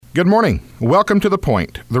Good morning. Welcome to The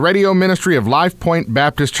Point, the radio ministry of Life Point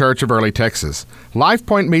Baptist Church of Early, Texas. Life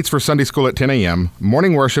Point meets for Sunday school at 10 a.m.,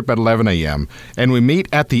 morning worship at 11 a.m., and we meet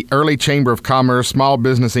at the Early Chamber of Commerce Small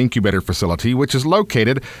Business Incubator Facility, which is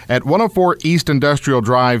located at 104 East Industrial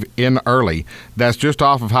Drive in Early. That's just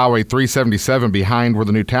off of Highway 377 behind where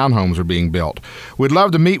the new townhomes are being built. We'd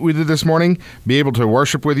love to meet with you this morning, be able to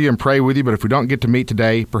worship with you and pray with you, but if we don't get to meet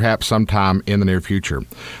today, perhaps sometime in the near future.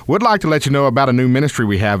 We'd like to let you know about a new ministry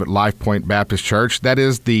we have at Life Point Baptist Church. That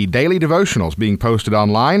is the daily devotionals being posted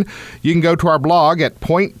online. You can go to our blog at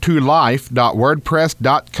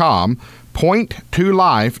pointtolife.wordpress.com,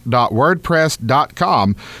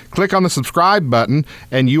 pointtolife.wordpress.com. Click on the subscribe button,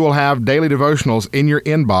 and you will have daily devotionals in your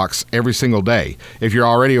inbox every single day. If you're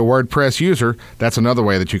already a WordPress user, that's another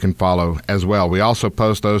way that you can follow as well. We also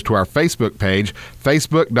post those to our Facebook page,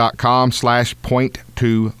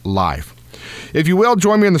 facebook.com/pointtolife. If you will,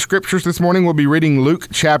 join me in the scriptures this morning. We'll be reading Luke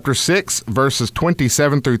chapter 6, verses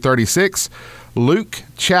 27 through 36. Luke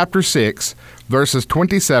chapter 6, verses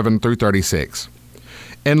 27 through 36.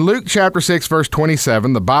 In Luke chapter 6, verse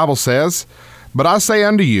 27, the Bible says, "But I say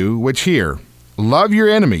unto you which hear, love your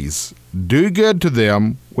enemies, do good to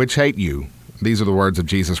them which hate you." These are the words of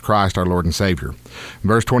Jesus Christ, our Lord and Savior.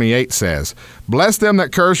 Verse 28 says, "Bless them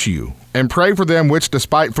that curse you, and pray for them which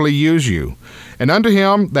despitefully use you. And unto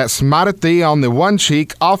him that smiteth thee on the one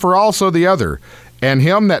cheek offer also the other. And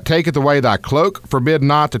him that taketh away thy cloak forbid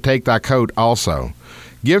not to take thy coat also.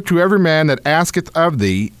 Give to every man that asketh of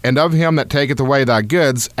thee, and of him that taketh away thy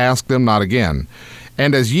goods ask them not again.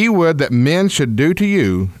 And as ye would that men should do to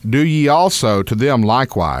you, do ye also to them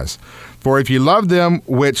likewise. For if ye love them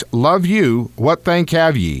which love you, what thank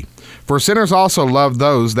have ye? For sinners also love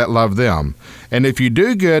those that love them. And if you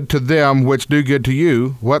do good to them which do good to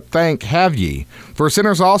you, what thank have ye? For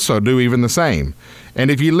sinners also do even the same.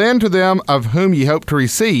 And if ye lend to them of whom ye hope to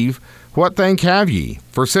receive, what thank have ye?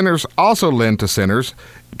 For sinners also lend to sinners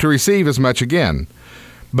to receive as much again.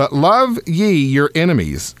 But love ye your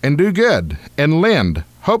enemies, and do good, and lend,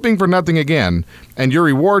 hoping for nothing again, and your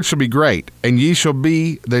reward shall be great, and ye shall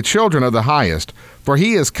be the children of the highest, for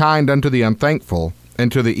he is kind unto the unthankful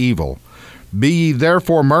and to the evil. Be ye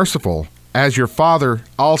therefore merciful, as your Father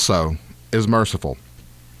also is merciful."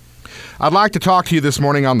 I'd like to talk to you this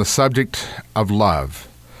morning on the subject of love.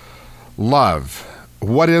 Love.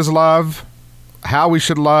 What is love? How we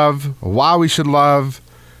should love? Why we should love?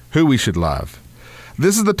 Who we should love?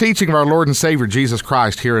 This is the teaching of our Lord and Savior Jesus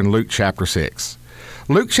Christ here in Luke chapter 6.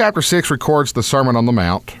 Luke chapter 6 records the Sermon on the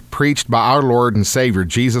Mount, preached by our Lord and Savior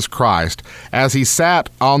Jesus Christ as he sat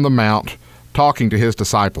on the Mount talking to his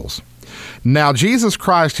disciples. Now, Jesus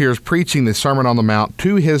Christ here is preaching the Sermon on the Mount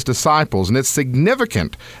to his disciples, and it's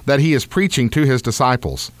significant that he is preaching to his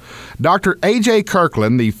disciples. Dr. A.J.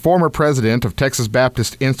 Kirkland, the former president of Texas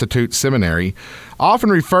Baptist Institute Seminary,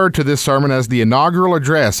 often referred to this sermon as the inaugural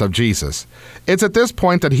address of Jesus. It's at this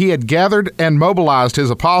point that he had gathered and mobilized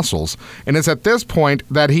his apostles, and it's at this point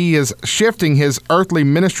that he is shifting his earthly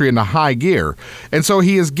ministry into high gear. And so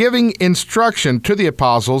he is giving instruction to the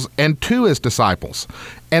apostles and to his disciples.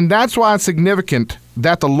 And that's why it's significant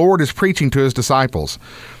that the Lord is preaching to his disciples.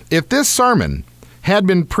 If this sermon had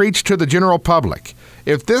been preached to the general public,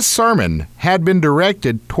 if this sermon had been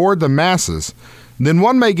directed toward the masses, then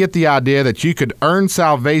one may get the idea that you could earn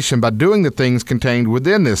salvation by doing the things contained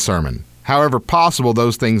within this sermon, however possible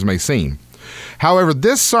those things may seem. However,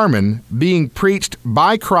 this sermon being preached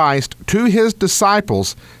by Christ to his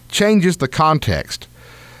disciples changes the context.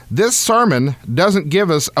 This sermon doesn't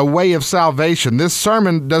give us a way of salvation. This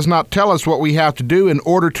sermon does not tell us what we have to do in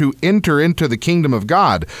order to enter into the kingdom of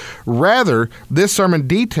God. Rather, this sermon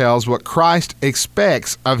details what Christ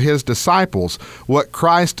expects of his disciples, what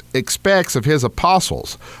Christ expects of his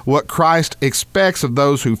apostles, what Christ expects of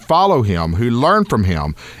those who follow him, who learn from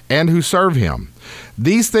him, and who serve him.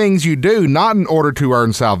 These things you do not in order to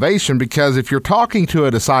earn salvation, because if you're talking to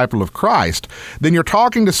a disciple of Christ, then you're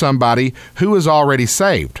talking to somebody who is already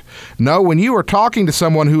saved. No, when you are talking to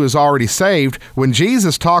someone who is already saved, when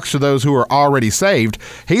Jesus talks to those who are already saved,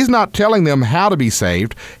 he's not telling them how to be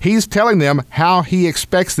saved. He's telling them how he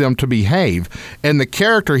expects them to behave and the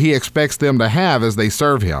character he expects them to have as they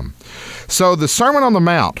serve him. So the Sermon on the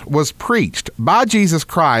Mount was preached by Jesus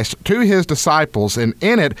Christ to his disciples, and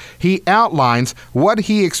in it he outlines what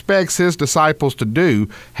he expects his disciples to do,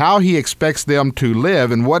 how he expects them to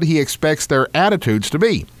live, and what he expects their attitudes to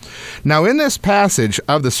be. Now, in this passage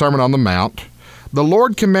of the Sermon on the Mount, the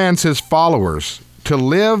Lord commands his followers to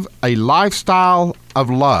live a lifestyle of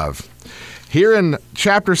love. Here in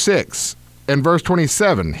chapter 6 and verse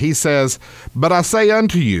 27, he says, "But I say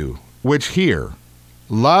unto you, which hear,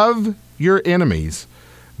 love your enemies,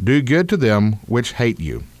 Do good to them which hate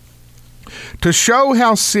you. To show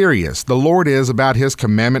how serious the Lord is about his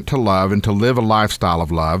commandment to love and to live a lifestyle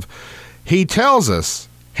of love, he tells us,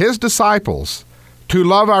 his disciples, to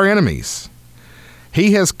love our enemies.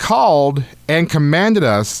 He has called and commanded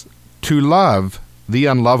us to love the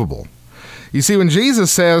unlovable. You see, when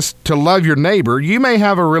Jesus says to love your neighbor, you may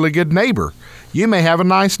have a really good neighbor. You may have a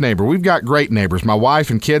nice neighbor. We've got great neighbors. My wife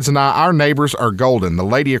and kids and I, our neighbors are golden. The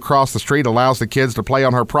lady across the street allows the kids to play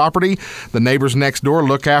on her property. The neighbors next door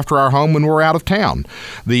look after our home when we're out of town.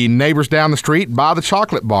 The neighbors down the street buy the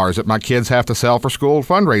chocolate bars that my kids have to sell for school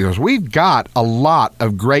fundraisers. We've got a lot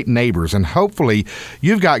of great neighbors, and hopefully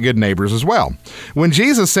you've got good neighbors as well. When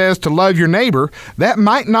Jesus says to love your neighbor, that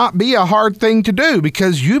might not be a hard thing to do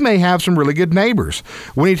because you may have some really good neighbors.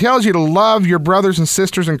 When he tells you to love your brothers and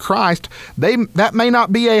sisters in Christ, that may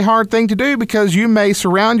not be a hard thing to do because you may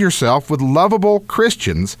surround yourself with lovable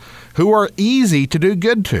Christians who are easy to do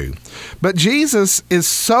good to. But Jesus is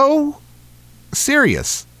so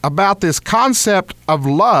serious about this concept of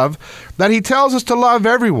love that he tells us to love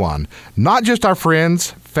everyone, not just our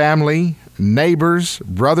friends, family, neighbors,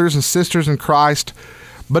 brothers and sisters in Christ,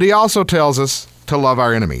 but he also tells us to love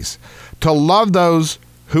our enemies, to love those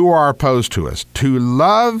who are opposed to us, to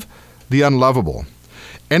love the unlovable.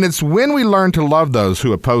 And it's when we learn to love those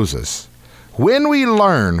who oppose us, when we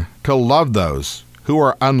learn to love those who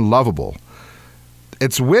are unlovable,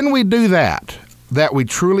 it's when we do that we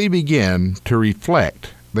truly begin to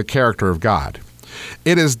reflect the character of God.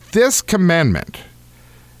 It is this commandment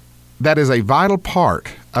that is a vital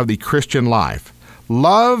part of the Christian life.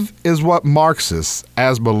 Love is what marks us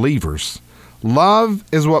as believers. Love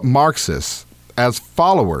is what marks us as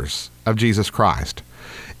followers of Jesus Christ.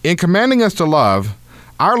 In commanding us to love,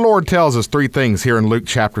 our Lord tells us three things here in Luke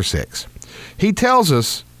chapter 6. He tells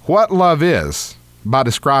us what love is by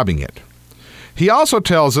describing it. He also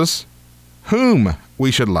tells us whom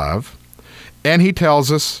we should love, and he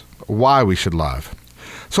tells us why we should love.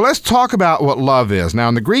 So let's talk about what love is. Now,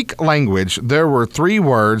 in the Greek language, there were three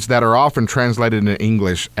words that are often translated into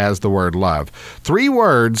English as the word love. Three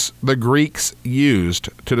words the Greeks used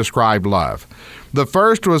to describe love. The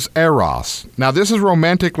first was eros. Now, this is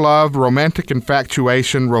romantic love, romantic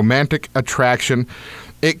infatuation, romantic attraction.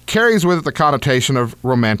 It carries with it the connotation of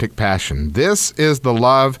romantic passion. This is the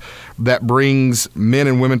love that brings men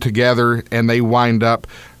and women together, and they wind up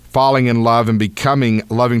falling in love and becoming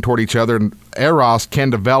loving toward each other. And eros can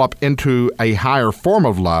develop into a higher form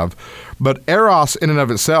of love, but eros in and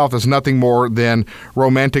of itself is nothing more than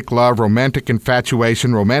romantic love, romantic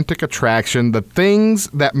infatuation, romantic attraction, the things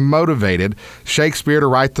that motivated Shakespeare to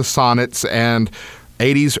write the sonnets and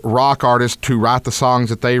 80s rock artists to write the songs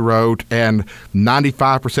that they wrote, and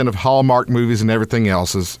 95% of Hallmark movies and everything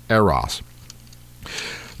else is eros.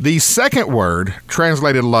 The second word,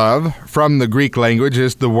 translated love, from the Greek language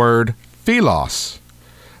is the word philos.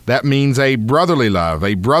 That means a brotherly love,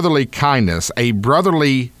 a brotherly kindness, a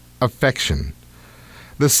brotherly affection.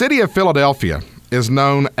 The city of Philadelphia is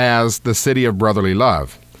known as the city of brotherly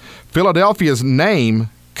love. Philadelphia's name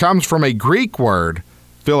comes from a Greek word,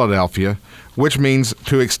 Philadelphia, which means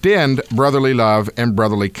to extend brotherly love and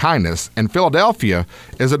brotherly kindness. And Philadelphia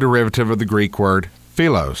is a derivative of the Greek word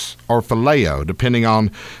philos or phileo, depending on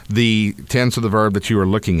the tense of the verb that you are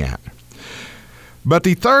looking at. But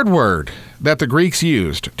the third word that the Greeks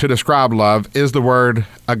used to describe love is the word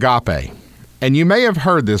agape. And you may have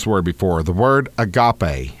heard this word before, the word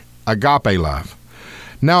agape love.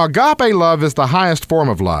 Now, agape love is the highest form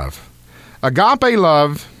of love. Agape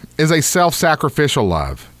love is a self-sacrificial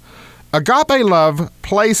love. Agape love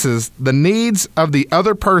places the needs of the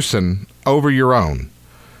other person over your own.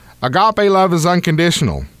 Agape love is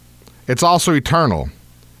unconditional. It's also eternal.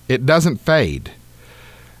 It doesn't fade.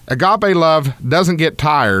 Agape love doesn't get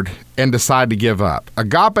tired and decide to give up.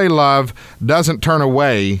 Agape love doesn't turn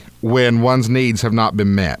away when one's needs have not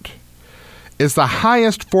been met. It's the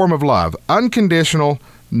highest form of love, unconditional,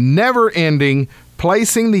 never-ending,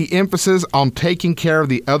 placing the emphasis on taking care of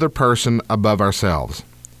the other person above ourselves.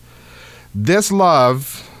 This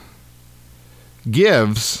love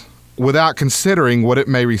gives without considering what it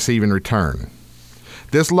may receive in return.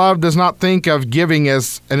 This love does not think of giving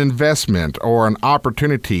as an investment or an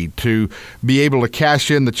opportunity to be able to cash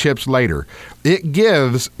in the chips later. It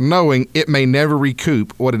gives knowing it may never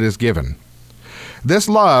recoup what it is given. This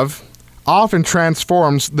love often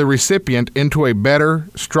transforms the recipient into a better,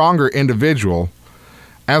 stronger individual,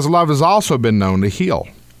 as love has also been known to heal.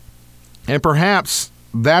 And perhaps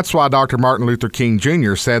that's why Dr. Martin Luther King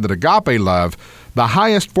Jr. said that agape love, the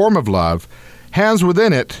highest form of love, has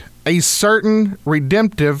within it a certain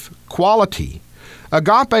redemptive quality,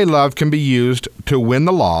 Agape love can be used to win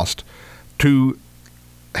the lost, to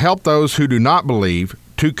help those who do not believe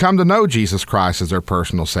to come to know Jesus Christ as their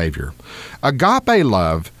personal Savior. Agape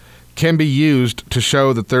love can be used to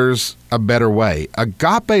show that there's a better way.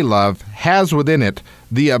 Agape love has within it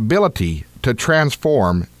the ability to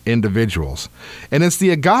transform individuals. And it's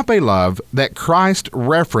the agape love that Christ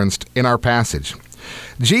referenced in our passage.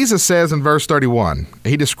 Jesus says in verse 31,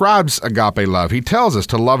 he describes agape love. He tells us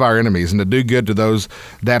to love our enemies and to do good to those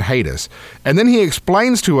that hate us. And then he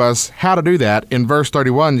explains to us how to do that. In verse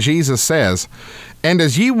 31, Jesus says, "And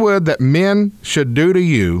as ye would that men should do to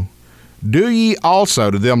you, do ye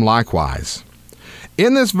also to them likewise."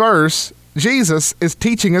 In this verse, Jesus is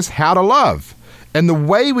teaching us how to love. And the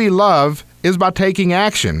way we love is by taking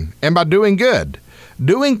action and by doing good,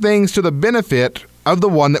 doing things to the benefit of the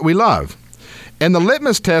one that we love. And the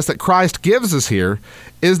litmus test that Christ gives us here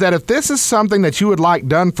is that if this is something that you would like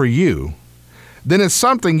done for you, then it's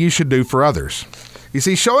something you should do for others. You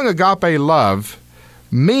see, showing agape love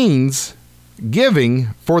means giving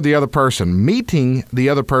for the other person, meeting the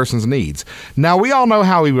other person's needs. Now, we all know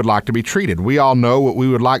how we would like to be treated. We all know what we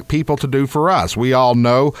would like people to do for us. We all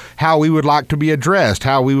know how we would like to be addressed,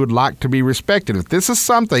 how we would like to be respected. If this is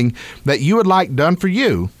something that you would like done for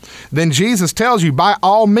you, then Jesus tells you, by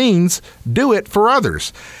all means, do it for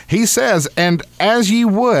others. He says, "And as ye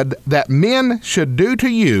would that men should do to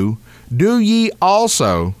you, do ye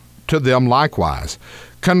also to them likewise."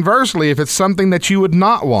 Conversely, if it's something that you would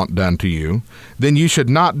not want done to you, then you should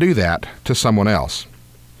not do that to someone else.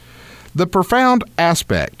 The profound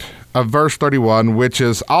aspect of verse 31, which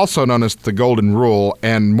is also known as the Golden Rule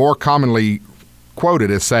and more commonly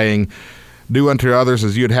quoted as saying, "Do unto others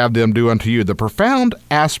as you'd have them do unto you." The profound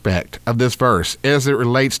aspect of this verse, as it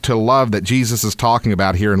relates to love that Jesus is talking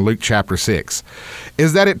about here in Luke chapter 6,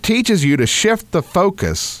 is that it teaches you to shift the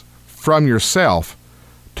focus from yourself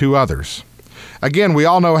to others. Again, we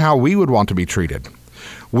all know how we would want to be treated.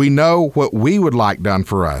 We know what we would like done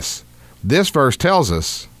for us. This verse tells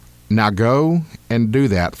us, now go and do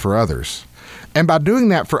that for others. And by doing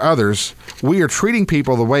that for others, we are treating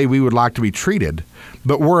people the way we would like to be treated,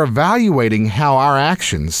 but we're evaluating how our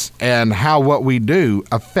actions and how what we do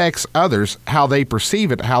affects others, how they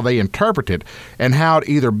perceive it, how they interpret it, and how it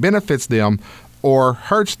either benefits them or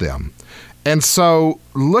hurts them. And so,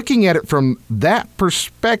 looking at it from that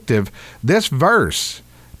perspective, this verse,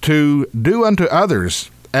 to do unto others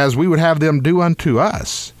as we would have them do unto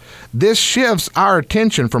us, this shifts our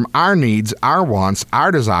attention from our needs, our wants,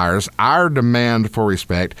 our desires, our demand for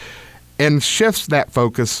respect, and shifts that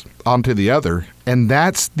focus onto the other. And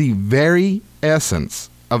that's the very essence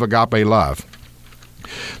of agape love.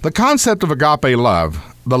 The concept of agape love,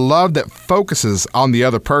 the love that focuses on the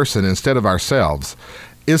other person instead of ourselves,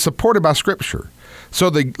 is supported by Scripture.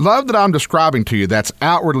 So the love that I'm describing to you that's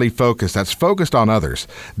outwardly focused, that's focused on others,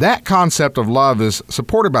 that concept of love is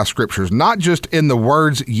supported by Scriptures, not just in the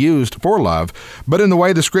words used for love, but in the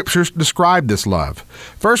way the Scriptures describe this love.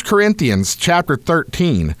 1 Corinthians chapter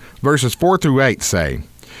 13, verses 4 through 8 say,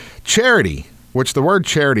 "Charity," which the word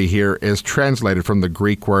charity here is translated from the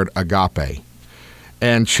Greek word agape.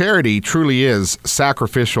 And charity truly is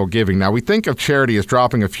sacrificial giving. Now, we think of charity as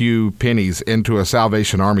dropping a few pennies into a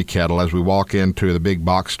Salvation Army kettle as we walk into the big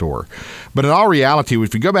box store. But in all reality,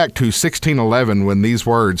 if you go back to 1611 when these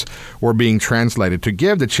words were being translated, to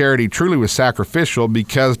give to charity truly was sacrificial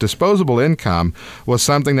because disposable income was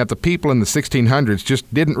something that the people in the 1600s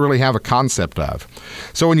just didn't really have a concept of.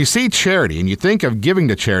 So when you see charity and you think of giving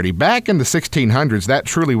to charity, back in the 1600s, that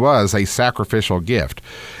truly was a sacrificial gift.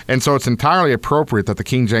 And so it's entirely appropriate that the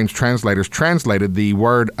King James translators translated the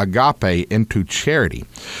word agape into charity.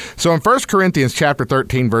 So in 1 Corinthians chapter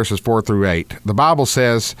 13, verses 4 through 8, the Bible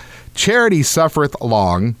says, "Charity suffereth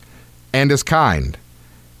long, and is kind.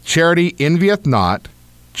 Charity envieth not.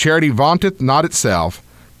 Charity vaunteth not itself,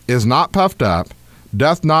 is not puffed up,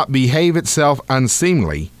 doth not behave itself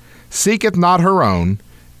unseemly, seeketh not her own,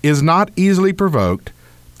 is not easily provoked,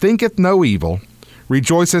 thinketh no evil,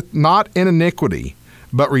 rejoiceth not in iniquity,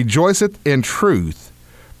 but rejoiceth in truth,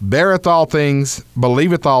 beareth all things,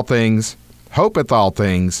 believeth all things, hopeth all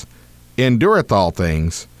things, endureth all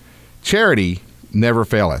things. Charity never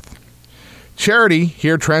faileth." Charity,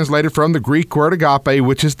 here translated from the Greek word agape,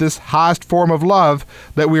 which is this highest form of love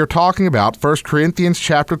that we are talking about. 1 Corinthians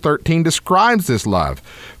chapter 13 describes this love.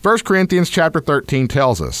 1 Corinthians chapter 13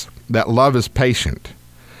 tells us that love is patient,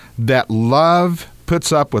 that love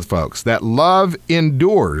puts up with folks, that love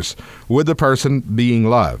endures with the person being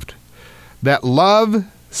loved, that love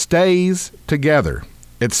stays together.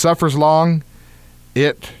 It suffers long.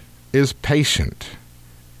 It is patient.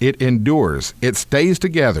 It endures. It stays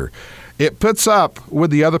together. It puts up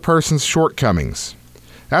with the other person's shortcomings.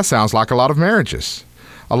 That sounds like a lot of marriages.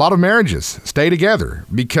 A lot of marriages stay together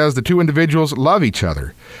because the two individuals love each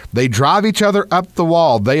other. They drive each other up the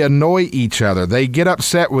wall. They annoy each other. They get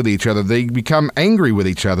upset with each other. They become angry with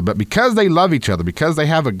each other. But because they love each other, because they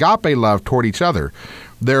have agape love toward each other,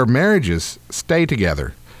 their marriages stay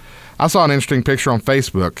together. I saw an interesting picture on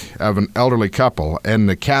Facebook of an elderly couple, and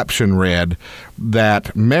the caption read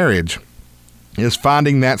that marriage is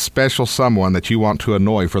finding that special someone that you want to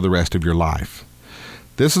annoy for the rest of your life.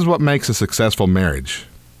 This is what makes a successful marriage.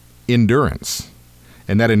 Endurance.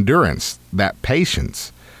 And that endurance, that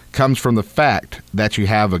patience, comes from the fact that you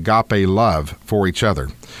have agape love for each other.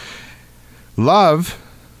 Love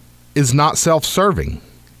is not self-serving.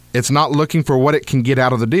 It's not looking for what it can get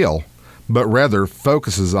out of the deal, but rather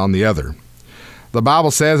focuses on the other. The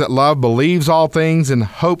Bible says that love believes all things and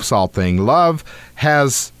hopes all things. Love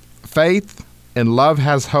has faith and love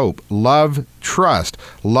has hope. Love trusts.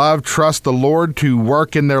 Love trusts the Lord to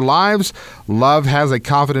work in their lives. Love has a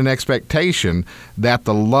confident expectation that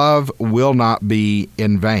the love will not be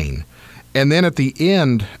in vain. And then at the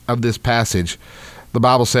end of this passage, the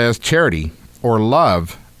Bible says charity or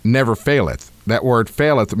love never faileth. That word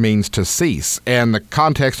faileth means to cease. And the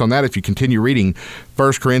context on that, if you continue reading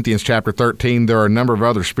 1 Corinthians chapter 13, there are a number of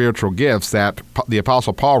other spiritual gifts that the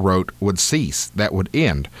Apostle Paul wrote would cease, that would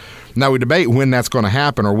end. Now, we debate when that's going to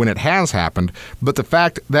happen or when it has happened, but the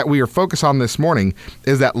fact that we are focused on this morning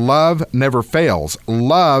is that love never fails.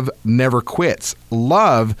 Love never quits.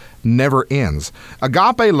 Love never ends.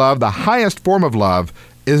 Agape love, the highest form of love,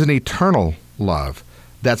 is an eternal love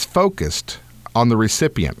that's focused on the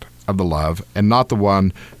recipient of the love and not the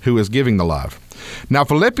one who is giving the love. Now,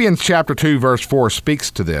 Philippians chapter 2, verse 4 speaks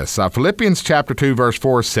to this. Philippians chapter 2, verse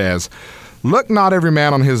 4 says, "Look not every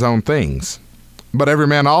man on his own things, but every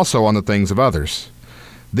man also on the things of others."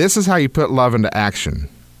 This is how you put love into action.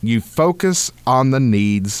 You focus on the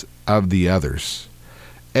needs of the others.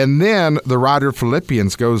 And then the writer of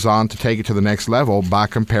Philippians goes on to take it to the next level by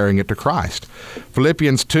comparing it to Christ.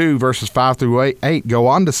 Philippians 2, verses 5 through 8 go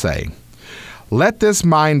on to say, "Let this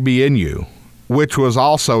mind be in you, which was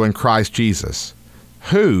also in Christ Jesus,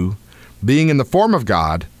 who, being in the form of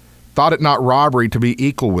God, thought it not robbery to be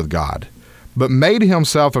equal with God, but made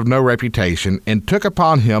himself of no reputation, and took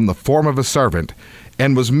upon him the form of a servant,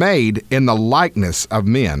 and was made in the likeness of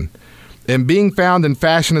men. And being found in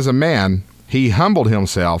fashion as a man, he humbled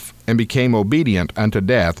himself, and became obedient unto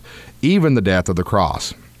death, even the death of the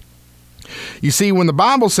cross." You see, when the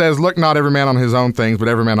Bible says, "Look not every man on his own things, but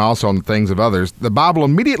every man also on the things of others," the Bible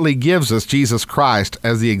immediately gives us Jesus Christ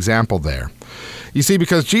as the example there. You see,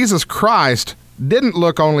 because Jesus Christ didn't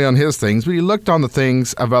look only on his things, but he looked on the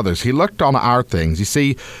things of others. He looked on our things. You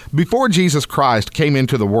see, before Jesus Christ came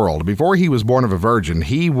into the world, before he was born of a virgin,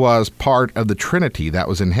 he was part of the Trinity that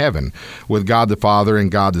was in heaven. With God the Father and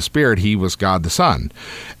God the Spirit, he was God the Son.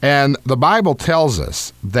 And the Bible tells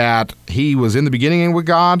us that he was in the beginning with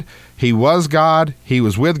God, he was God, he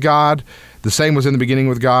was with God, the same was in the beginning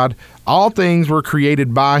with God. All things were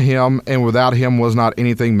created by him, and without him was not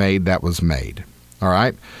anything made that was made. All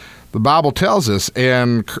right? The Bible tells us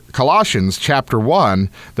in Colossians chapter 1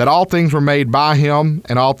 that all things were made by him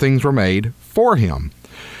and all things were made for him.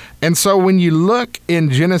 And so when you look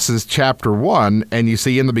in Genesis chapter 1 and you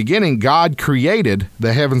see in the beginning God created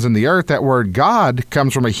the heavens and the earth, that word God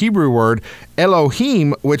comes from a Hebrew word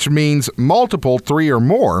Elohim, which means multiple, three or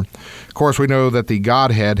more. Of course, we know that the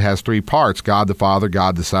Godhead has three parts: God the Father,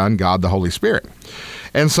 God the Son, God the Holy Spirit.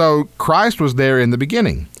 And so Christ was there in the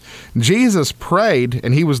beginning. Jesus prayed,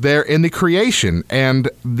 and he was there in the creation, and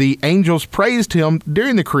the angels praised him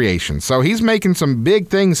during the creation. So he's making some big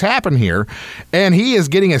things happen here, and he is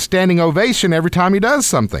getting a standing ovation every time he does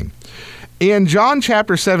something. In John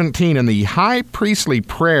chapter 17, in the high priestly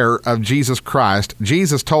prayer of Jesus Christ,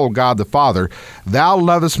 Jesus told God the Father, "Thou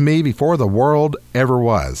lovest me before the world ever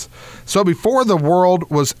was." So before the world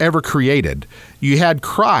was ever created, you had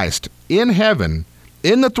Christ in heaven,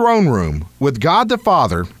 in the throne room, with God the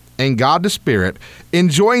Father and God the Spirit,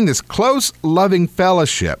 enjoying this close, loving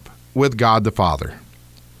fellowship with God the Father.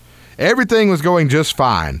 Everything was going just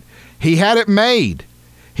fine. He had it made.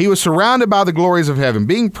 He was surrounded by the glories of heaven,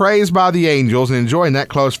 being praised by the angels, and enjoying that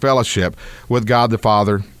close fellowship with God the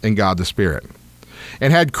Father and God the Spirit.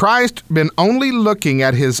 And had Christ been only looking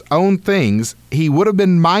at his own things, he would have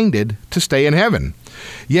been minded to stay in heaven.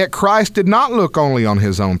 Yet Christ did not look only on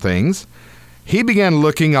his own things. He began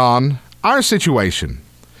looking on our situation.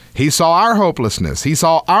 He saw our hopelessness. He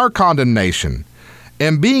saw our condemnation.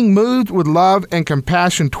 And being moved with love and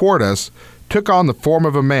compassion toward us, took on the form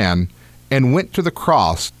of a man and went to the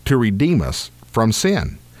cross to redeem us from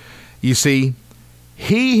sin. You see,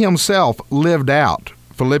 he himself lived out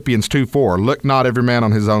Philippians 2:4. Look not every man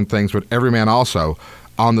on his own things, but every man also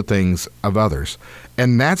on the things of others.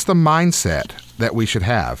 And that's the mindset that we should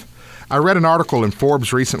have. I read an article in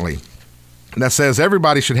Forbes recently that says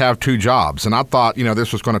everybody should have 2 jobs. And I thought,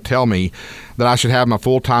 this was going to tell me that I should have my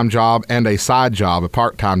full-time job and a side job, a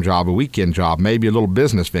part-time job, a weekend job, maybe a little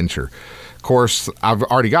business venture. Of course, I've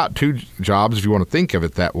already got 2 jobs, if you want to think of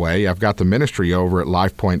it that way. I've got the ministry over at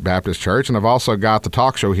Life Point Baptist Church, and I've also got the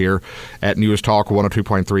talk show here at News Talk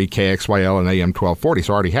 102.3 KXYL and AM 1240,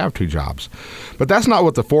 so I already have 2 jobs. But that's not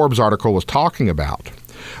what the Forbes article was talking about.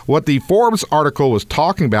 What the Forbes article was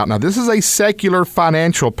talking about, now this is a secular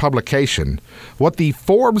financial publication. What the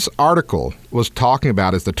Forbes article was talking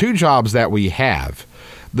about is the 2 jobs that we have.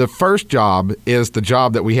 The first job is the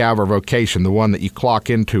job that we have, our vocation, the one that you clock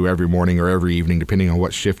into every morning or every evening, depending on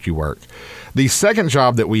what shift you work. The second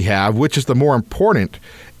job that we have, which is the more important,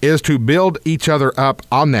 is to build each other up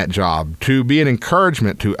on that job, to be an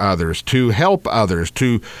encouragement to others, to help others,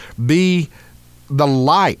 to be the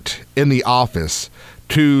light in the office,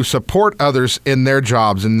 to support others in their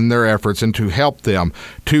jobs and in their efforts, and to help them,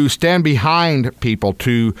 to stand behind people,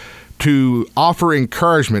 to offer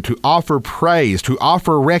encouragement, to offer praise, to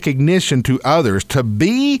offer recognition to others, to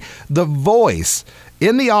be the voice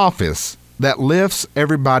in the office that lifts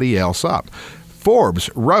everybody else up. Forbes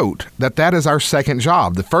wrote that that is our second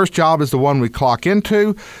job. The first job is the one we clock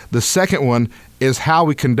into. The second one is how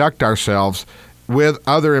we conduct ourselves with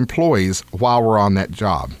other employees while we're on that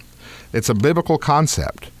job. It's a biblical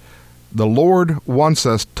concept. The Lord wants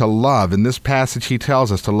us to love. In this passage, he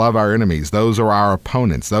tells us to love our enemies. Those are our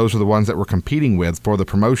opponents. Those are the ones that we're competing with for the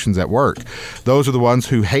promotions at work. Those are the ones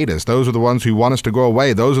who hate us. Those are the ones who want us to go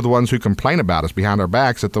away. Those are the ones who complain about us behind our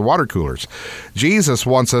backs at the water coolers. Jesus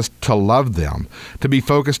wants us to love them, to be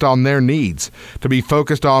focused on their needs, to be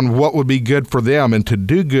focused on what would be good for them, and to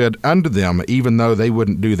do good unto them, even though they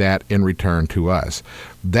wouldn't do that in return to us.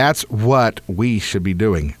 That's what we should be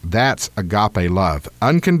doing. That's agape love.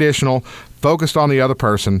 Unconditional, focused on the other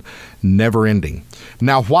person, never ending.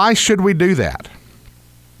 Now, why should we do that?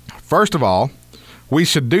 First of all, we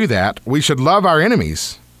should do that. We should love our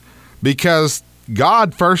enemies because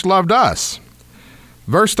God first loved us.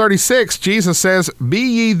 Verse 36, Jesus says, "Be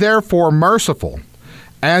ye therefore merciful,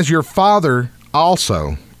 as your Father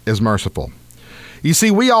also is merciful." You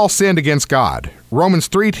see, we all sinned against God. Romans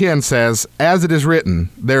 3:10 says, "As it is written,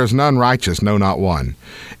 there is none righteous, no, not one."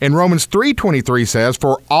 And Romans 3:23 says,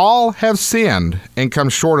 "For all have sinned and come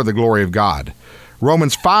short of the glory of God."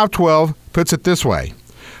 Romans 5:12 puts it this way,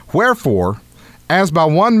 "Wherefore, as by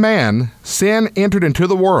one man sin entered into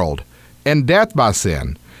the world, and death by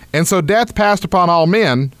sin, and so death passed upon all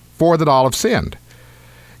men, for that all have sinned."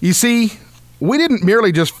 You see, we didn't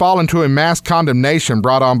merely just fall into a mass condemnation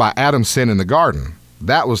brought on by Adam's sin in the garden.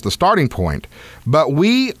 That was the starting point. But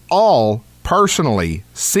we all personally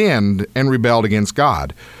sinned and rebelled against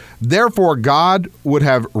God. Therefore, God would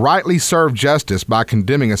have rightly served justice by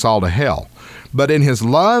condemning us all to hell. But in his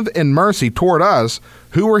love and mercy toward us,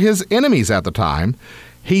 who were his enemies at the time,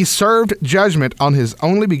 he served judgment on his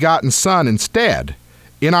only begotten Son instead.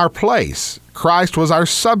 In our place, Christ was our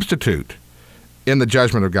substitute in the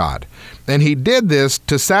judgment of God. And he did this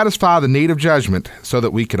to satisfy the need of judgment so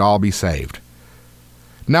that we could all be saved.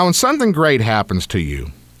 Now, when something great happens to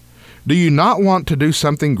you, do you not want to do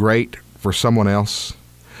something great for someone else?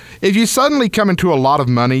 If you suddenly come into a lot of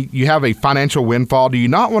money, you have a financial windfall, do you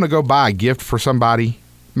not want to go buy a gift for somebody?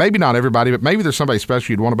 Maybe not everybody, but maybe there's somebody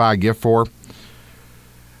special you'd want to buy a gift for.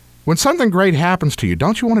 When something great happens to you,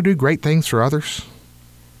 don't you want to do great things for others?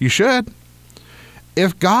 You should.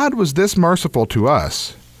 If God was this merciful to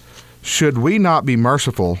us, should we not be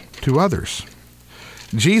merciful to others?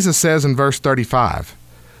 Jesus says in verse 35,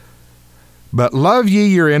 "But love ye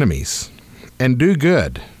your enemies, and do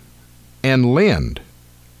good, and lend,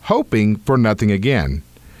 hoping for nothing again.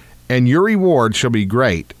 And your reward shall be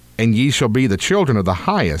great, and ye shall be the children of the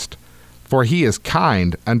highest, for he is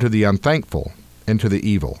kind unto the unthankful and to the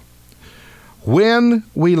evil." When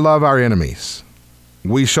we love our enemies,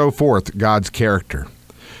 we show forth God's character.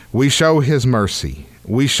 We show his mercy.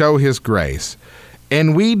 We show his grace.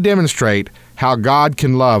 And we demonstrate how God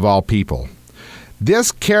can love all people.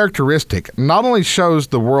 This characteristic not only shows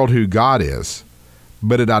the world who God is,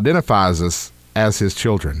 but it identifies us as his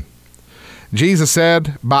children. Jesus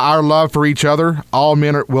said, "By our love for each other, all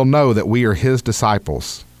men will know that we are his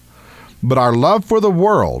disciples." But our love for the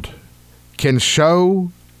world can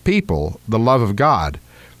show people the love of God.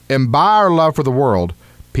 And by our love for the world,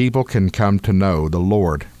 people can come to know the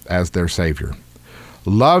Lord as their Savior.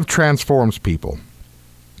 Love transforms people.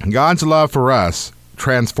 God's love for us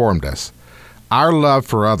transformed us. Our love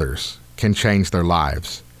for others can change their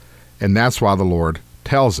lives. And that's why the Lord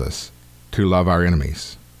tells us to love our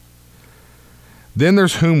enemies. Then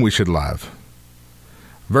there's whom we should love.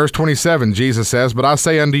 Verse 27, Jesus says, "But I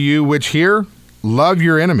say unto you which hear, love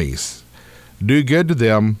your enemies. Do good to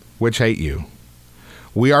them which hate you."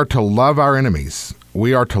 We are to love our enemies.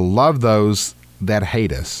 We are to love those that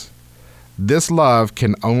hate us. This love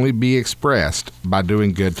can only be expressed by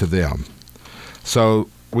doing good to them. So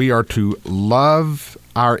we are to love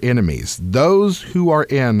our enemies, those who are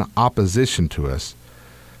in opposition to us,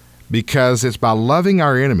 because it's by loving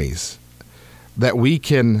our enemies that we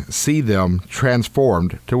can see them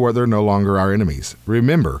transformed to where they're no longer our enemies.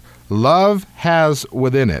 Remember, love has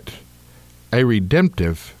within it a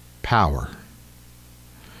redemptive power.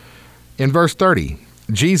 In verse 30,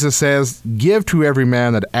 Jesus says, "Give to every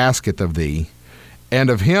man that asketh of thee, and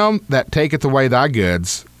of him that taketh away thy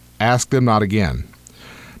goods, ask them not again."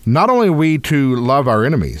 Not only are we to love our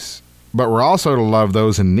enemies, but we're also to love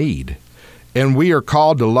those in need. And we are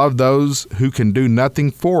called to love those who can do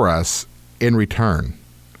nothing for us in return.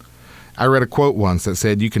 I read a quote once that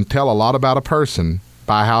said, "You can tell a lot about a person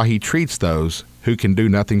by how he treats those who can do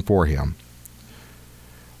nothing for him."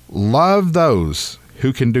 Love those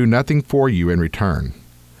who can do nothing for you in return.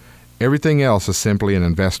 Everything else is simply an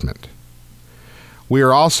investment. We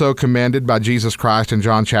are also commanded by Jesus Christ in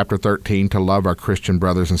John chapter 13 to love our Christian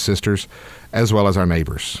brothers and sisters as well as our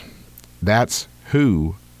neighbors. That's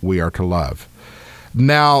who we are to love.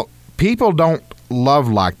 Now, people don't love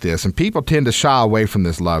like this, and people tend to shy away from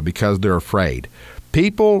this love because they're afraid.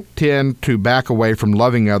 People tend to back away from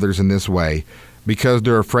loving others in this way because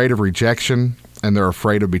they're afraid of rejection, and they're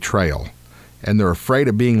afraid of betrayal, and they're afraid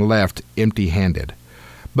of being left empty-handed.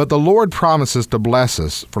 But the Lord promises to bless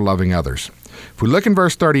us for loving others. If we look in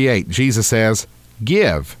verse 38, Jesus says,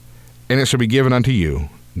 "Give, and it shall be given unto you,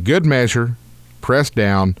 good measure, pressed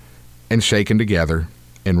down, and shaken together,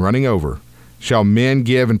 and running over, shall men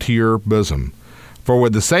give into your bosom. For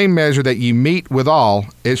with the same measure that ye meet withal,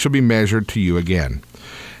 it shall be measured to you again."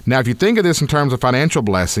 Now, if you think of this in terms of financial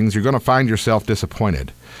blessings, you're going to find yourself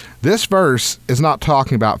disappointed. This verse is not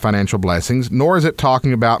talking about financial blessings, nor is it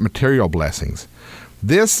talking about material blessings.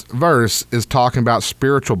 This verse is talking about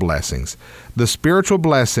spiritual blessings, the spiritual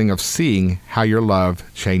blessing of seeing how your love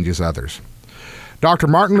changes others. Dr.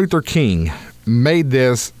 Martin Luther King made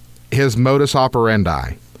this his modus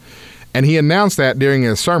operandi, and he announced that during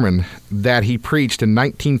a sermon that he preached in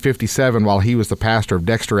 1957 while he was the pastor of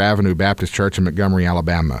Dexter Avenue Baptist Church in Montgomery,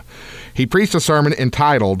 Alabama. He preached a sermon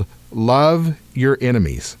entitled, "Love Your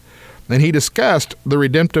Enemies," and he discussed the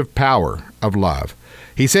redemptive power of love.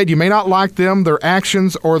 He said, you may not like them, their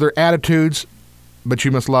actions, or their attitudes, but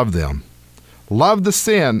you must love them. Love the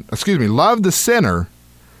sinner,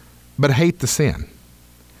 but hate the sin.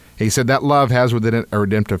 He said that love has within it a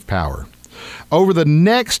redemptive power. Over the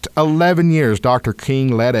next 11 years, Dr.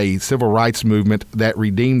 King led a civil rights movement that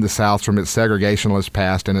redeemed the South from its segregationist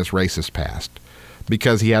past and its racist past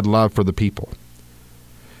because he had love for the people.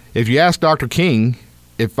 If you ask Dr. King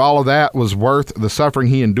if all of that was worth the suffering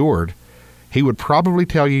he endured, he would probably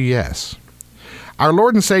tell you yes. Our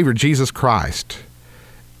Lord and Savior, Jesus Christ,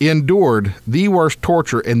 endured the worst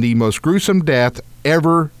torture and the most gruesome death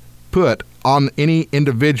ever put on any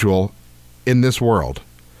individual in this world.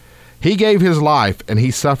 He gave his life and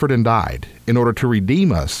he suffered and died in order to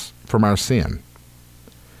redeem us from our sin.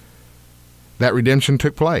 That redemption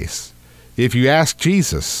took place. If you ask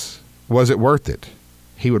Jesus, was it worth it?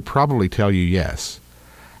 He would probably tell you yes.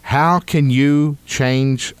 How can you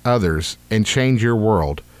change others and change your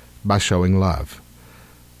world? By showing love.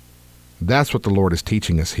 That's what the Lord is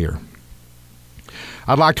teaching us here.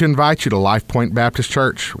 I'd like to invite you to Life Point Baptist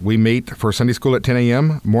Church. We meet for Sunday school at 10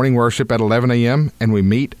 a.m., morning worship at 11 a.m., and we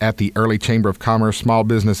meet at the Early Chamber of Commerce Small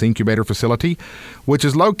Business Incubator Facility, which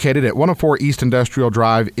is located at 104 East Industrial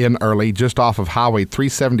Drive in Early, just off of Highway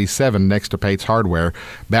 377 next to Pate's Hardware,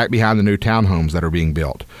 back behind the new townhomes that are being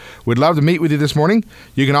built. We'd love to meet with you this morning.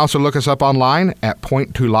 You can also look us up online at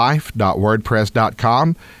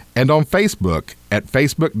pointtolife.wordpress.com and on Facebook at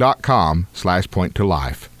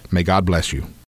facebook.com/pointtolife. May God bless you.